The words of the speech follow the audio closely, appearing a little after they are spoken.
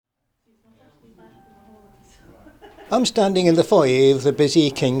I'm standing in the foyer of the busy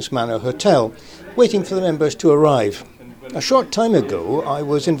King's Manor Hotel, waiting for the members to arrive. A short time ago, I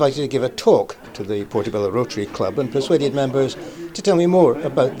was invited to give a talk to the Portobello Rotary Club and persuaded members to tell me more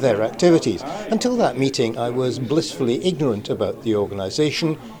about their activities. Until that meeting, I was blissfully ignorant about the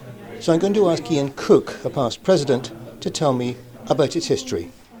organisation, so I'm going to ask Ian Cook, a past president, to tell me about its history.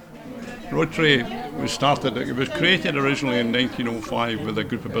 Rotary it was created originally in 1905 with a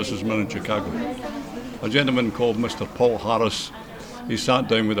group of businessmen in Chicago. A gentleman called Mr. Paul Harris, he sat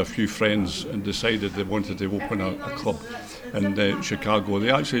down with a few friends and decided they wanted to open a club in Chicago.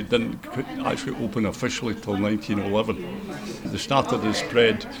 They actually didn't open officially till 1911. They started to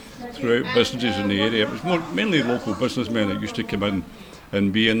spread throughout businesses in the area. It was mainly local businessmen that used to come in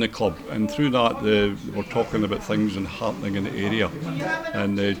and be in the club, and through that they were talking about things and happening in the area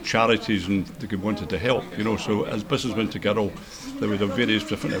and charities and they wanted to help, so as businessmen together they would have various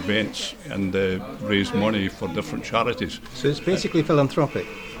different events and raise money for different charities. So it's basically philanthropic?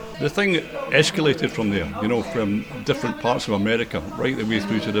 The thing escalated from there, from different parts of America right the way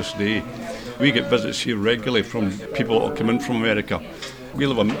through to this day. We get visits here regularly from people that come in from America.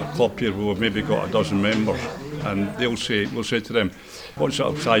 We'll have a club here where we've maybe got a dozen members, and we'll say to them, what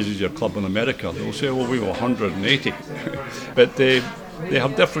sort of size is your club in America? They'll say, well, we have 180. But they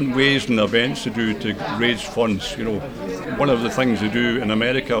have different ways and events to do to raise funds. One of the things they do in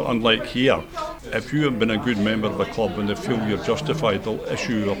America, unlike here, if you have been a good member of a club and they feel you're justified, they'll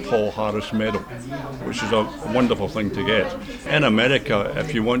issue a Paul Harris medal, which is a wonderful thing to get. In America,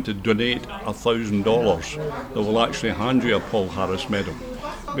 if you want to donate $1,000, they will actually hand you a Paul Harris medal.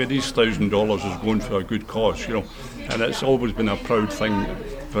 But these $1,000 is going for a good cause, and it's always been a proud thing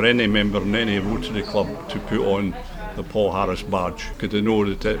for any member in any Rotary Club to put on the Paul Harris badge, because they know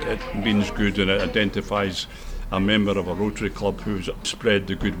that it means good and it identifies a member of a Rotary Club who's spread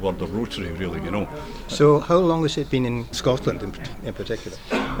the good word of Rotary, really, So how long has it been in Scotland in particular?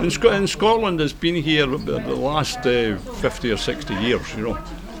 In Scotland it's been here the last 50 or 60 years,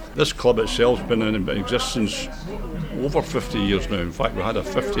 This club itself has been in existence over 50 years now. In fact, we had a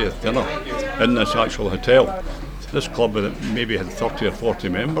 50th dinner in this actual hotel. This club maybe had 30 or 40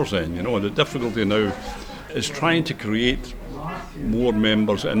 members then, and the difficulty now is trying to create more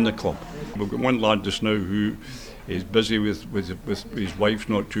members in the club. We've got one lad just now who is busy with his wife's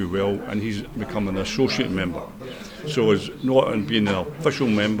not too well, and he's become an associate member. So as not in being an official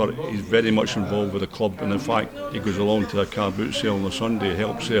member, he's very much involved with the club, and in fact he goes along to a car boot sale on a Sunday,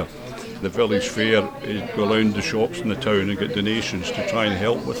 helps there. The village fair, he'd go around the shops in the town and get donations to try and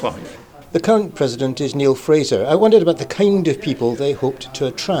help with that. The current president is Neil Fraser. I wondered about the kind of people they hoped to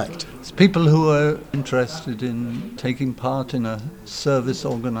attract. It's people who are interested in taking part in a service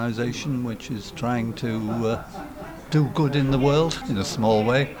organisation which is trying to do good in the world in a small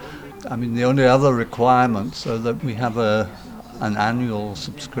way. I mean, the only other requirements are that we have an annual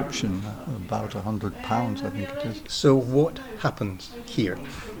subscription, about £100, I think it is. So what happens here?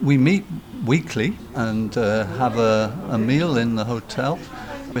 We meet weekly and have a meal in the hotel.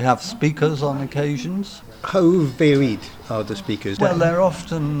 We have speakers on occasions. How varied are the speakers? Well, they're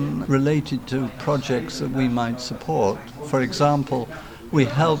often related to projects that we might support. For example, we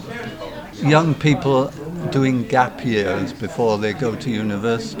help young people doing gap years before they go to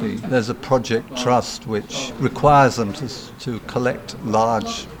university. There's a project trust which requires them to collect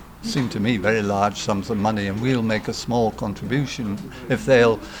large, seem to me very large sums of money, and we'll make a small contribution if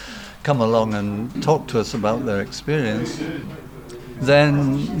they'll come along and talk to us about their experience.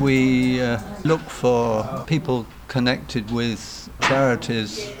 Then we look for people connected with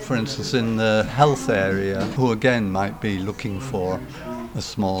charities, for instance in the health area, who again might be looking for a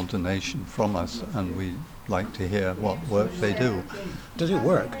small donation from us, and we like to hear what work they do. Does it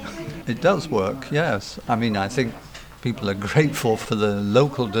work? It does work, yes. I mean, I think people are grateful for the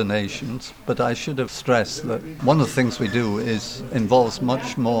local donations, but I should have stressed that one of the things we do involves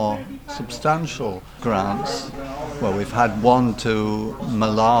much more substantial grants. Well, we've had one to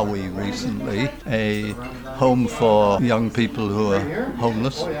Malawi recently, a home for young people who are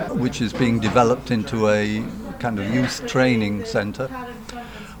homeless, which is being developed into a kind of youth training centre.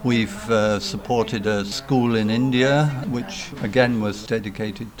 We've supported a school in India, which again was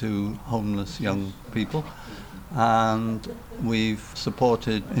dedicated to homeless young people. And we've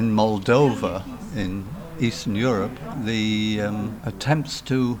supported in Moldova, in Eastern Europe, the attempts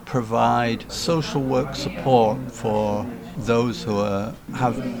to provide social work support for those who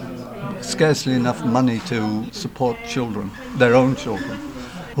have scarcely enough money to support children, their own children,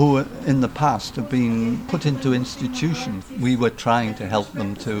 who in the past have been put into institutions. We were trying to help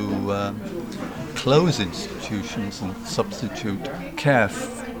them to close institutions and substitute care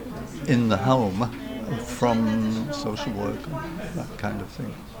in the home from social work, that kind of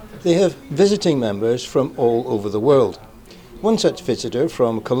thing. They have visiting members from all over the world. One such visitor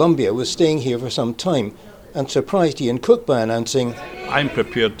from Colombia was staying here for some time and surprised Ian Cook by announcing, I'm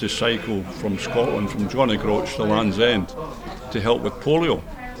prepared to cycle from Scotland, from John O'Groats to Land's End, to help with polio.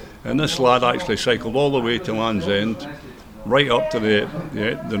 And this lad actually cycled all the way to Land's End, right up to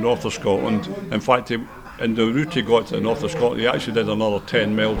the north of Scotland. In fact, in the route he got to the north of Scotland, he actually did another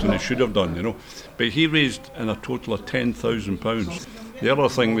 10 miles than he should have done, you know. But he raised in a total of £10,000. The other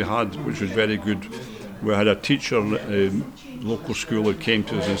thing we had, which was very good, we had a teacher at a local school who came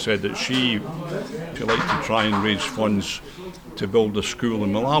to us and said that she liked to try and raise funds to build a school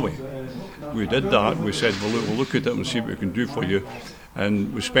in Malawi. We did that. We said, well, we'll look at it and see what we can do for you.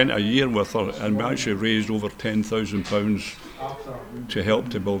 And we spent a year with her, and we actually raised over £10,000 to help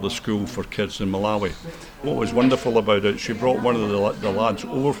to build a school for kids in Malawi. What was wonderful about it, she brought one of the lads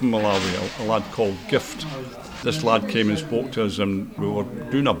over from Malawi, a lad called Gift. This lad came and spoke to us, and we were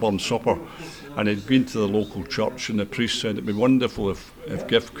doing a burn supper, and he'd been to the local church, and the priest said it'd be wonderful if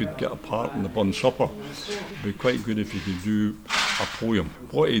Gift could get a part in the burn supper. It'd be quite good if he could do a poem.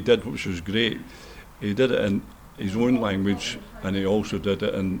 What he did, which was great, he did it in his own language, and he also did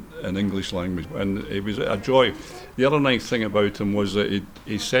it in English language, and it was a joy. The other nice thing about him was that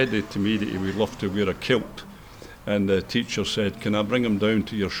he said to me that he would love to wear a kilt, and the teacher said, can I bring him down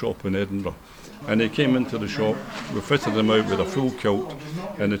to your shop in Edinburgh? And he came into the shop, we fitted him out with a full kilt,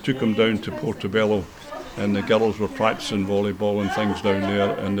 and they took him down to Portobello, and the girls were practicing volleyball and things down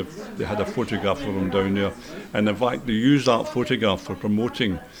there, and they had a photograph of him down there. And in fact, they used that photograph for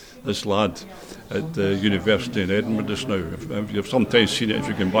promoting this lad at the university in Edinburgh just now. If you've sometimes seen it, if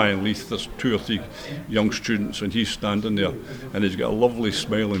you can buy in Leith, there's 2 or 3 young students, and he's standing there, and he's got a lovely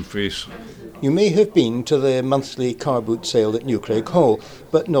smiling face. you may have been to the monthly car boot sale at New Craig Hall,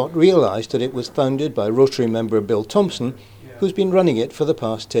 but not realised that it was founded by Rotary member Bill Thompson, who's been running it for the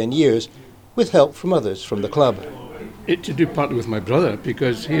past 10 years, with help from others from the club. It to do partly with my brother,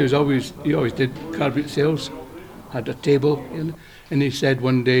 because he always did car boot sales, had a table, and he said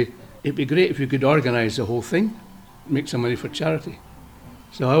one day, it'd be great if you could organise the whole thing, make some money for charity.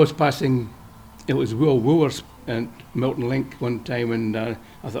 So I was passing, it was Will Woolworths and Milton Link one time, and I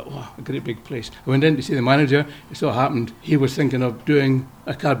thought, wow, a great big place. I went in to see the manager. It so happened he was thinking of doing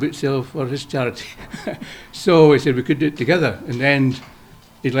a car boot sale for his charity. So he said we could do it together. In the end,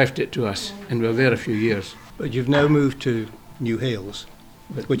 he left it to us, and we were there a few years. But you've now moved to New Hales,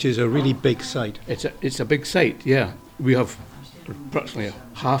 which is a really big site. It's a big site, yeah. We have approximately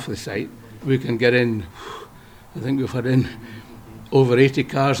half the site. We can get in, I think we've had in over 80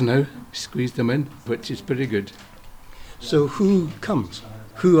 cars now, squeezed them in, which is pretty good. So who comes?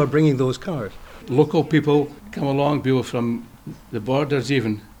 Who are bringing those cars? Local people come along, people from the borders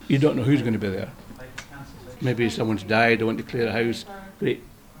even. You don't know who's going to be there. Maybe someone's died, they want to clear a house. Great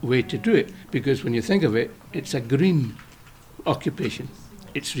way to do it, because when you think of it, it's a green occupation.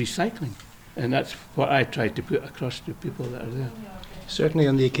 It's recycling. And that's what I try to put across to people that are there. Certainly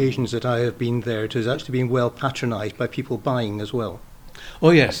on the occasions that I have been there, it has actually been well patronised by people buying as well. Oh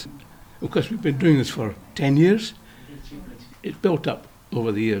yes, of course we've been doing this for 10 years. It's built up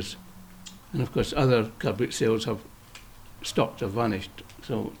over the years. And of course other car boot sales have stopped, have vanished.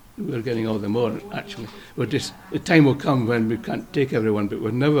 So we're getting all the more actually. The time will come when we can't take everyone, but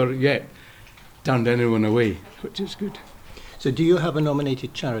we've never yet turned anyone away, which is good. So do you have a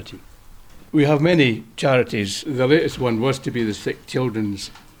nominated charity? We have many charities. The latest one was to be the Sick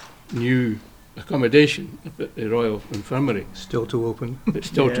Children's new accommodation at the Royal Infirmary. Still to open. It's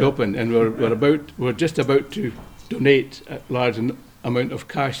still to open, and we're just about to donate a large amount of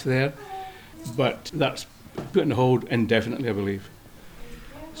cash there, but that's put on hold indefinitely, I believe.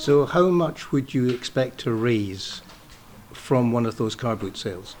 So how much would you expect to raise from one of those car boot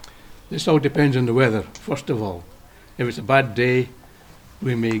sales? This all depends on the weather, first of all. If it's a bad day,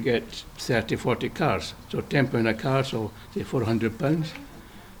 we may get 30, 40 cars. So £10 a car, so say £400.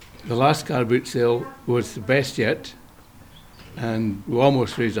 The last car boot sale was the best yet, and we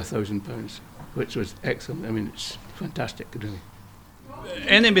almost raised £1,000, which was excellent. I mean, it's fantastic, really.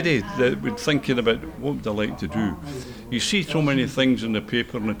 Anybody that would thinking about what would they like to do, you see so many things in the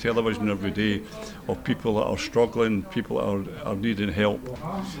paper and the television every day of people that are struggling, people that are needing help.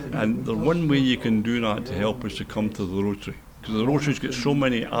 And the one way you can do that to help is to come to the Rotary. Because the Rotary's got so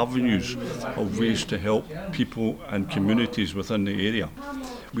many avenues of ways to help people and communities within the area.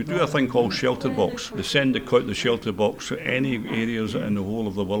 We do a thing called Shelter Box. They send the Shelter Box to any areas in the whole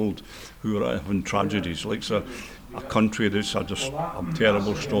of the world who are having tragedies. Like so, a country that's had a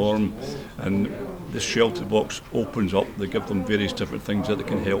terrible storm, and the shelter box opens up. They give them various different things that they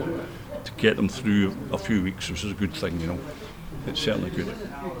can help to get them through a few weeks, which is a good thing, you know. It's certainly good.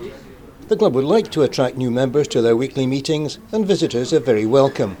 The club would like to attract new members to their weekly meetings, and visitors are very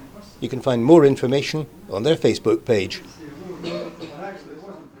welcome. You can find more information on their Facebook page.